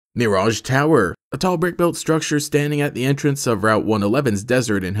Mirage Tower, a tall brick-built structure standing at the entrance of Route 111's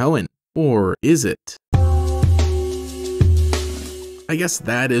desert in Hoenn. Or is it? I guess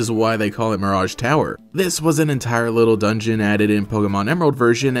that is why they call it Mirage Tower. This was an entire little dungeon added in Pokemon Emerald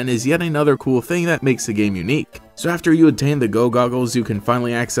version and is yet another cool thing that makes the game unique. So after you obtain the Go Goggles, you can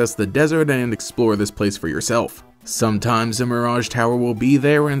finally access the desert and explore this place for yourself. Sometimes a Mirage Tower will be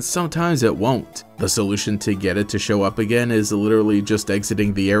there and sometimes it won't. The solution to get it to show up again is literally just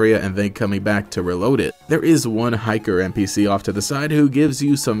exiting the area and then coming back to reload it. There is one hiker NPC off to the side who gives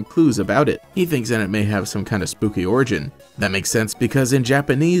you some clues about it. He thinks that it may have some kind of spooky origin. That makes sense because in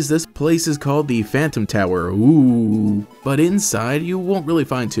Japanese this place is called the Phantom Tower, ooh. But inside you won't really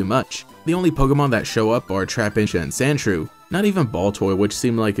find too much. The only Pokemon that show up are Trapinch and Sandshrew. Not even Baltoy, which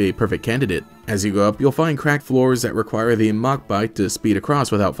seemed like a perfect candidate. As you go up, you'll find cracked floors that require the Mach Bike to speed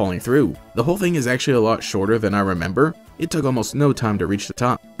across without falling through. The whole thing is actually a lot shorter than I remember. It took almost no time to reach the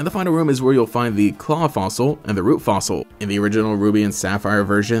top. And the final room is where you'll find the Claw Fossil and the Root Fossil. In the original Ruby and Sapphire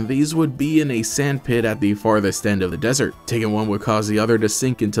version, these would be in a sand pit at the farthest end of the desert. Taking one would cause the other to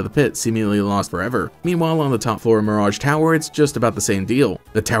sink into the pit, seemingly lost forever. Meanwhile, on the top floor of Mirage Tower, it's just about the same deal.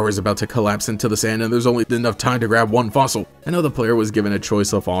 The tower is about to collapse into the sand and there's only enough time to grab one fossil. I know the player was given a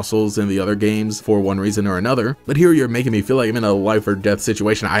choice of fossils in the other games for one reason or another, but here you're making me feel like I'm in a life or death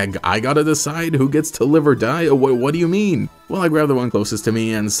situation. I gotta decide who gets to live or die? What do you mean? Well, I grab the one closest to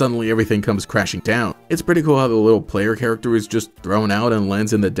me and suddenly everything comes crashing down. It's pretty cool how the little player character is just thrown out and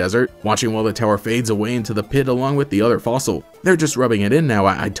lands in the desert, watching while the tower fades away into the pit along with the other fossil. They're just rubbing it in now.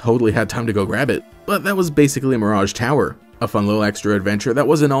 I totally had time to go grab it. But that was basically Mirage Tower. A fun little extra adventure that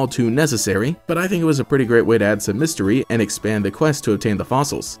wasn't all too necessary, but I think it was a pretty great way to add some mystery and expand the quest to obtain the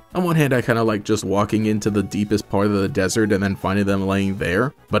fossils. On one hand, I kinda like just walking into the deepest part of the desert and then finding them laying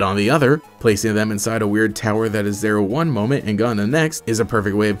there, but on the other, placing them inside a weird tower that is there one moment and gone the next is a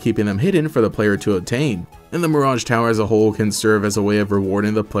perfect way of keeping them hidden for the player to obtain. And the Mirage Tower as a whole can serve as a way of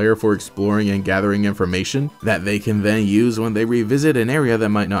rewarding the player for exploring and gathering information that they can then use when they revisit an area that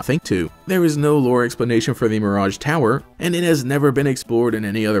might not think to. There is no lore explanation for the Mirage Tower, and it has never been explored in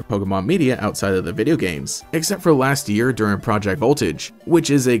any other Pokemon media outside of the video games, except for last year during Project Voltage, which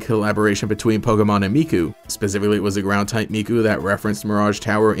is a collaboration between Pokemon and Miku. Specifically, it was a ground-type Miku that referenced Mirage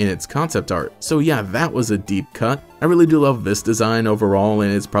Tower in its concept art. So yeah, that was a deep cut. I really do love this design overall,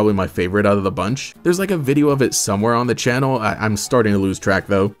 and it's probably my favorite out of the bunch. There's like a video of it somewhere on the channel. I'm starting to lose track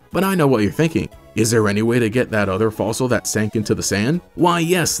though, but I know what you're thinking. Is there any way to get that other fossil that sank into the sand? Why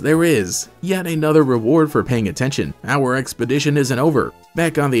yes, there is. Yet another reward for paying attention. Our expedition isn't over.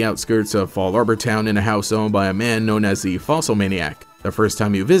 Back on the outskirts of Fall Arbor Town in a house owned by a man known as the Fossil Maniac. The first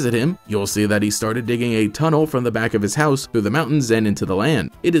time you visit him, you'll see that he started digging a tunnel from the back of his house through the mountains and into the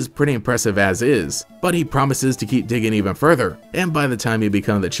land. It is pretty impressive as is, but he promises to keep digging even further, and by the time you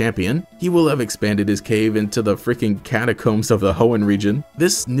become the champion, he will have expanded his cave into the freaking catacombs of the Hoenn region.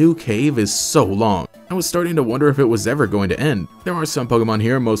 This new cave is so long. I was starting to wonder if it was ever going to end. There are some Pokemon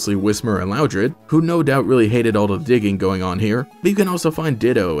here, mostly Whismur and Loudred, who no doubt really hated all the digging going on here, but you can also find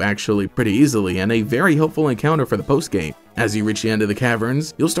Ditto actually pretty easily and a very helpful encounter for the post-game. As you reach the end of the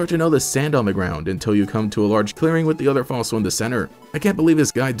caverns, you'll start to notice sand on the ground until you come to a large clearing with the other fossil in the center. I can't believe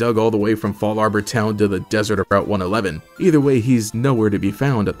this guy dug all the way from Fall Arbor Town to the desert of Route 111. Either way, he's nowhere to be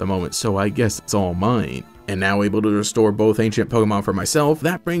found at the moment, so I guess it's all mine. And now able to restore both ancient Pokemon for myself,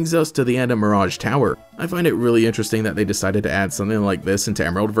 that brings us to the end of Mirage Tower. I find it really interesting that they decided to add something like this into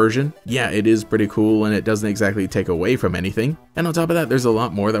Emerald version. Yeah, it is pretty cool and it doesn't exactly take away from anything. And on top of that, there's a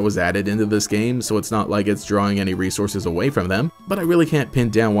lot more that was added into this game, so it's not like it's drawing any resources away from them, but I really can't pin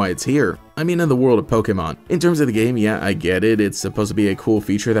down why it's here. I mean, in the world of Pokemon. In terms of the game, yeah, I get it. It's supposed to be a cool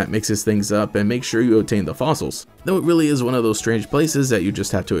feature that mixes things up and makes sure you obtain the fossils. Though it really is one of those strange places that you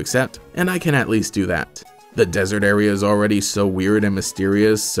just have to accept, and I can at least do that. The desert area is already so weird and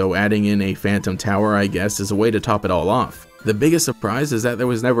mysterious, so adding in a Phantom Tower, I guess, is a way to top it all off. The biggest surprise is that there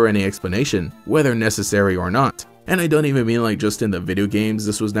was never any explanation, whether necessary or not. And I don't even mean like just in the video games,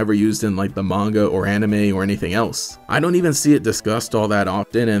 this was never used in like the manga or anime or anything else. I don't even see it discussed all that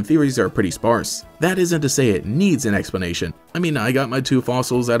often and theories are pretty sparse. That isn't to say it needs an explanation. I mean, I got my 2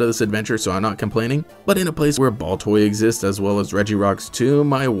 fossils out of this adventure, so I'm not complaining, but in a place where Baltoy exists as well as Regirock's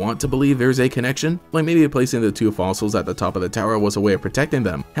tomb, I want to believe there's a connection. Like maybe placing the 2 fossils at the top of the tower was a way of protecting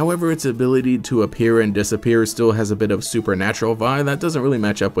them. However, its ability to appear and disappear still has a bit of supernatural vibe that doesn't really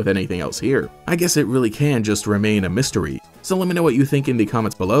match up with anything else here. I guess it really can just remain a mystery. so let me know what you think in the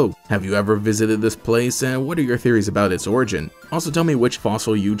comments below. Have you ever visited this place, and what are your theories about its origin? Also tell me which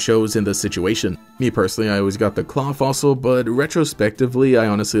fossil you chose in this situation. Me personally, I always got the claw fossil, but retrospectively I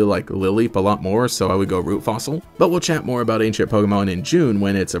honestly like Lileep a lot more, so I would go root fossil. But we'll chat more about ancient Pokemon in June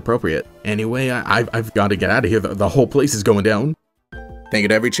when it's appropriate. Anyway, I've got to get out of here, the whole place is going down. Thank you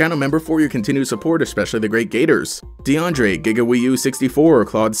to every channel member for your continued support, especially the great Gators. DeAndre, GigaWiiU64,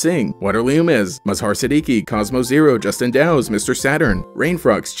 Claude Singh, Waterliumiz, Mazhar Siddiqui, Cosmo Zero, Justin Dows, Mr. Saturn,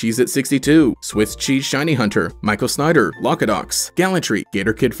 Rainfrux, Cheez-It62, Swiss Cheese Shiny Hunter, Michael Snyder, Lockadox, Gallantry,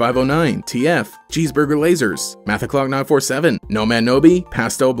 GatorKid509, TF, Cheeseburger Lasers, Mathaclog947, No Man Nobi,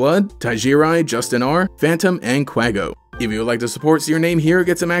 Pastel Blood, Taijirai, Justin R, Phantom, and Quago. If you would like to support your name here,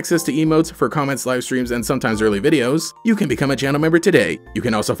 get some access to emotes for comments, live streams, and sometimes early videos, you can become a channel member today. You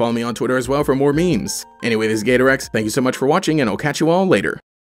can also follow me on Twitter as well for more memes. Anyway, this is GatorX, thank you so much for watching, and I'll catch you all later.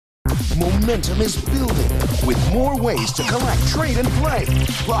 Momentum is building with more ways to collect, trade, and play.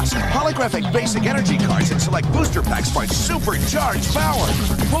 Plus, holographic basic energy cards and select booster packs for supercharged power.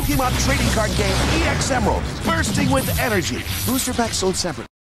 Pokemon trading card game EX Emerald, bursting with energy. Booster packs sold separately.